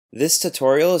This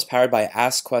tutorial is powered by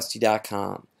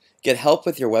AskQuesty.com. Get help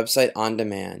with your website on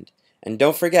demand. And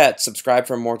don't forget, subscribe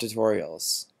for more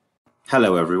tutorials.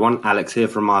 Hello everyone, Alex here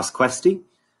from AskQuesty.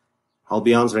 I'll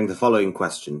be answering the following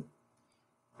question.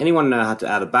 Anyone know how to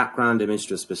add a background image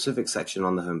to a specific section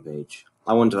on the homepage?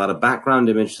 I want to add a background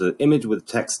image to the image with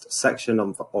text section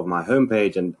of my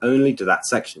homepage and only to that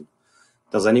section.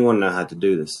 Does anyone know how to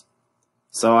do this?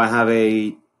 So I have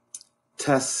a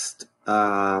test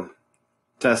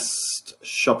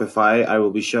Shopify. I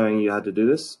will be showing you how to do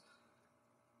this.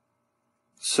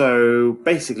 So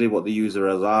basically what the user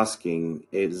is asking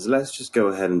is, let's just go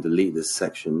ahead and delete this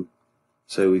section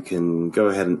so we can go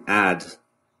ahead and add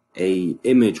a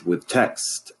image with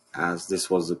text, as this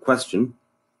was the question.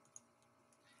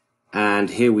 And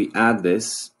here we add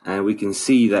this, and we can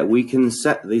see that we can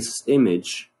set this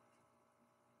image,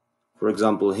 for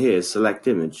example here, select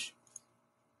image,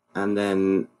 and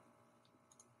then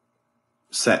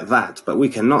set that, but we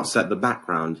cannot set the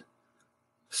background.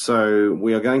 So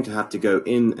we are going to have to go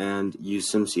in and use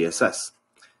some CSS.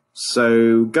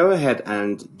 So go ahead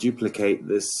and duplicate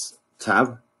this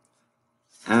tab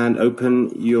and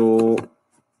open your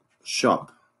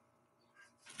shop.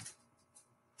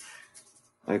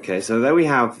 Okay, so there we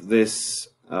have this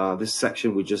this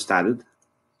section we just added.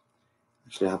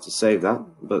 Actually, I have to save that,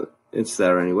 but it's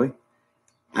there anyway.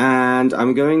 And I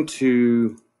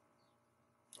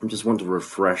just want to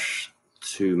refresh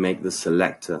to make the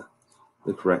selector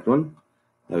the correct one.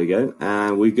 There we go.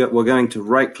 And we're going to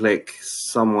right click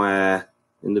somewhere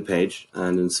in the page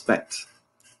and inspect.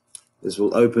 This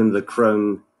will open the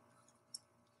Chrome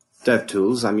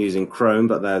DevTools. I'm using Chrome,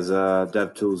 but there's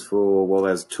DevTools for, well,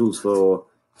 there's tools for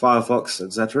Firefox,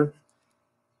 etc.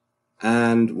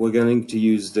 And we're going to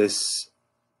use this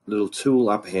little tool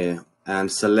up here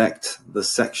and select the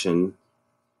section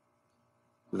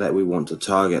that we want to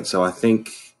target. So I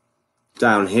think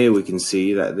down here we can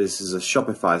see that this is a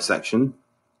Shopify section,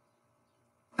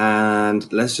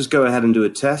 and let's just go ahead and do a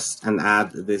test and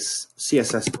add this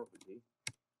CSS property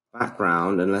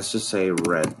background, and let's just say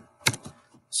red.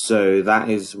 So that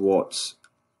is what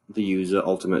the user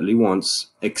ultimately wants,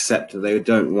 except they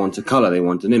don't want a color, they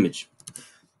want an image.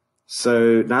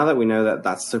 So now that we know that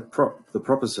that's the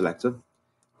proper selector,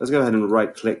 let's go ahead and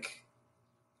right click,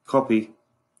 copy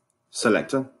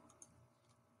selector,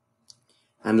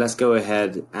 and let's go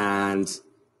ahead and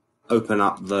open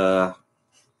up the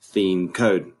theme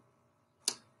code.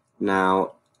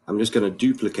 Now I'm just going to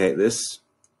duplicate this,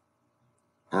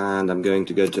 and I'm going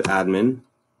to go to admin,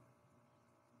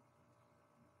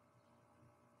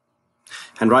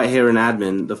 and right here in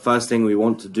admin, the first thing we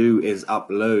want to do is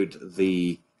upload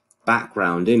the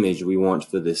background image we want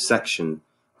for this section.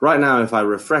 Right now, if I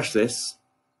refresh this,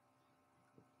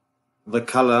 the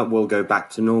color will go back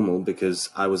to normal because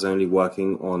I was only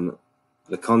working on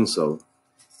the console.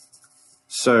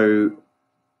 So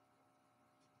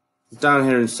down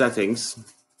here in settings,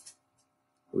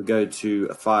 we go to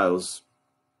files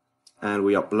and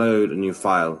we upload a new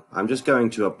file. I'm just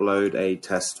going to upload a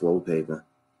test wallpaper.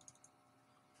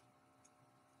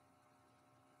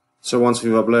 So once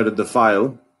we've uploaded the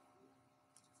file,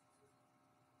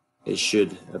 it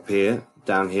should appear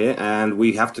down here, and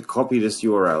we have to copy this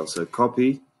URL. So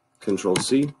copy,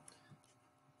 Control-C,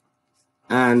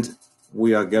 and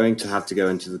we are going to have to go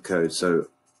into the code. So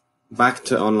back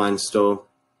to online store,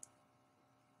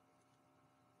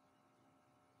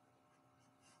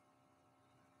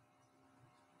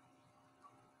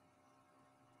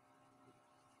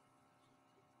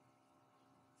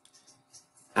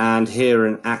 and here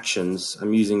in actions,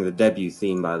 I'm using the debut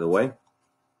theme, by the way.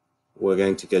 We're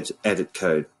going to go to edit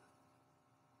code.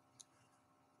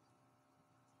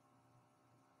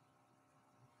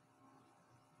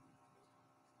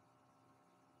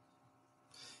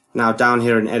 Now down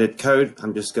here in edit code,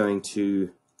 I'm just going to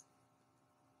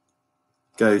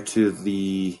go to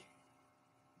the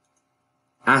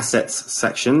assets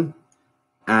section,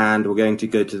 and we're going to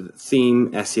go to the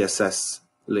theme SCSS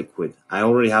liquid. I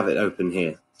already have it open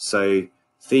here. So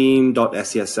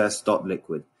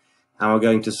theme.scss.liquid. And we're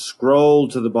going to scroll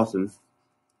to the bottom,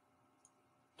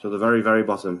 to the very, very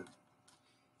bottom.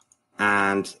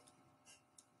 And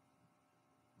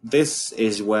this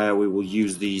is where we will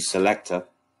use the selector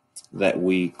that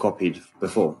we copied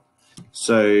before.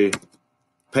 So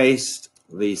paste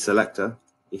the selector.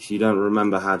 If you don't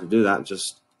remember how to do that,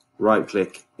 just right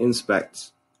click,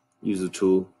 inspect, use the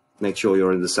tool, make sure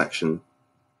you're in the section,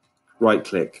 right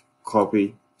click,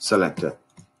 copy, selector,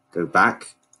 go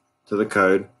back to the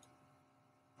code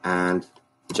and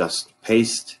just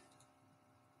paste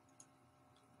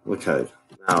the code.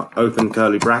 Now open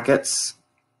curly brackets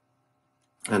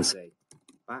and say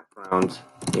background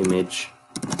image.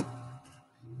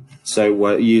 So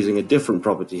we're using a different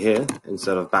property here.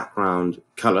 Instead of background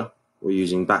color, we're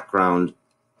using background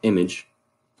image.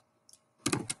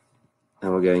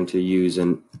 And we're going to use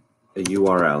a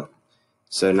URL.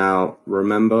 So now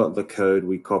remember the code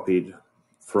we copied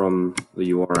from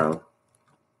the URL.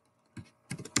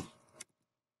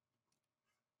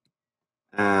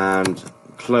 And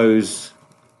close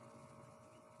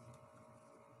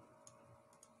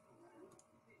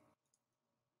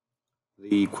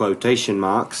the quotation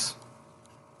marks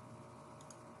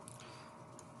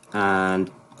and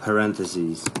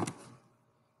parentheses.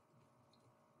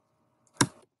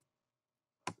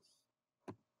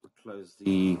 Close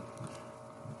the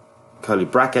curly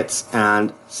brackets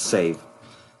and save.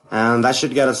 And that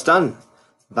should get us done.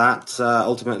 That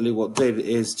ultimately what did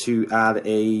is to add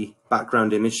a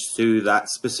background image to that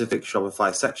specific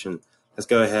Shopify section. Let's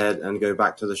go ahead and go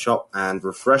back to the shop and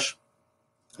refresh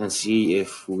and see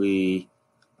if we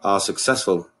are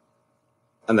successful.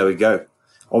 And there we go.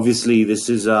 Obviously this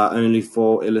is only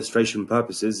for illustration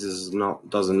purposes. This is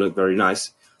doesn't look very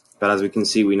nice, but as we can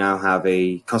see, we now have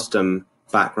a custom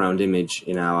background image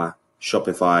in our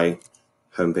Shopify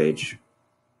homepage.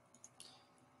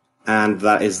 And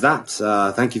that is that.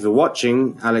 Thank you for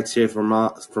watching. Alex here from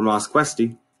Ask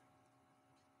Questy.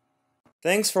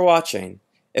 Thanks for watching.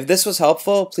 If this was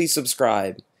helpful, please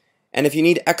subscribe. And if you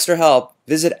need extra help,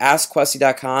 visit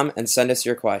AskQuesty.com and send us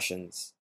your questions.